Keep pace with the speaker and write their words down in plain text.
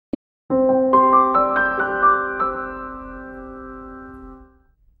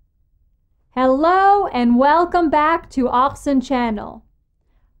and welcome back to Oxen channel.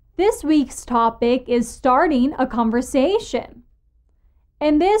 This week's topic is starting a conversation.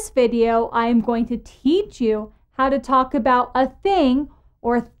 In this video, I am going to teach you how to talk about a thing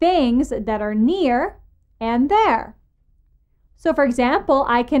or things that are near and there. So for example,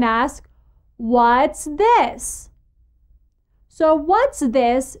 I can ask, what's this? So what's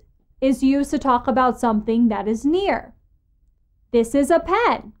this is used to talk about something that is near. This is a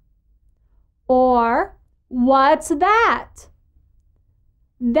pen. Or, what's that?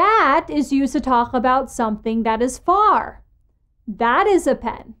 That is used to talk about something that is far. That is a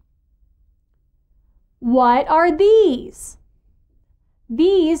pen. What are these?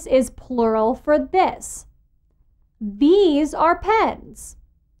 These is plural for this. These are pens.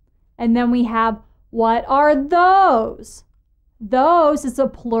 And then we have, what are those? Those is a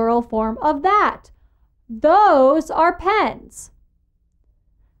plural form of that. Those are pens.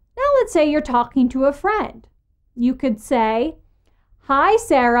 Now let's say you're talking to a friend. You could say, hi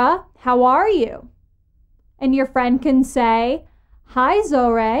Sarah, how are you? And your friend can say, hi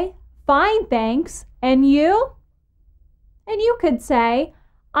Zoe, fine thanks, and you? And you could say,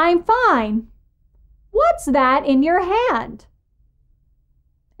 I'm fine. What's that in your hand?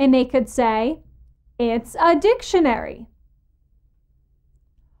 And they could say, it's a dictionary.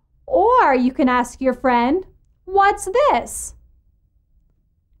 Or you can ask your friend, what's this?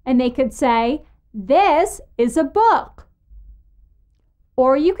 And they could say, this is a book.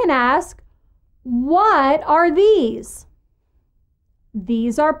 Or you can ask, what are these?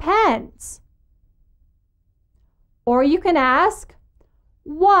 These are pens. Or you can ask,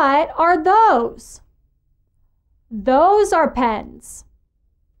 what are those? Those are pens.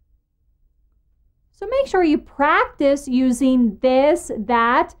 So make sure you practice using this,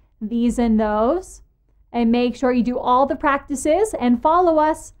 that, these, and those. And make sure you do all the practices and follow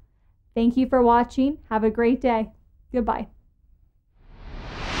us. Thank you for watching. Have a great day. Goodbye.